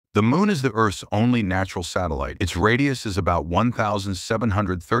The Moon is the Earth's only natural satellite. Its radius is about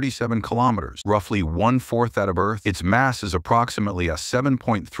 1,737 kilometers, roughly one-fourth that of Earth. Its mass is approximately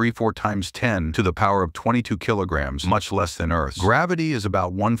 7.34 times 10 to the power of 22 kilograms, much less than Earth's. Gravity is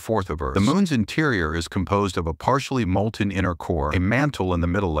about one-fourth of Earth's. The Moon's interior is composed of a partially molten inner core, a mantle in the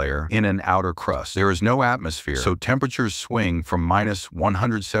middle layer, and an outer crust. There is no atmosphere, so temperatures swing from minus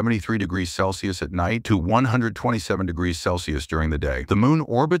 173 degrees Celsius at night to 127 degrees Celsius during the day. The Moon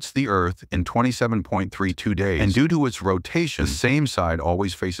orbits the Earth in 27.32 days, and due to its rotation, the same side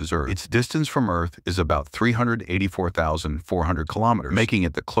always faces Earth. Its distance from Earth is about 384,400 kilometers, making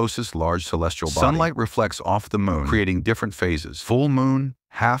it the closest large celestial body. Sunlight reflects off the Moon, creating different phases: full moon,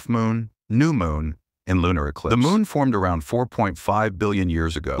 half moon, new moon, and lunar eclipse. The Moon formed around 4.5 billion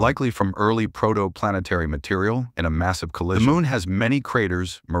years ago, likely from early protoplanetary material in a massive collision. The Moon has many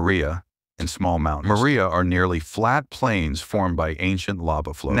craters, Maria, and small mountains. Maria are nearly flat plains formed by ancient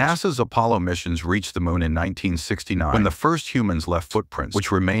lava flows. NASA's Apollo missions reached the Moon in 1969, when the first humans left footprints,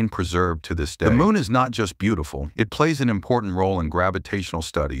 which remain preserved to this day. The Moon is not just beautiful, it plays an important role in gravitational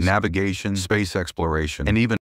studies, navigation, space exploration, and even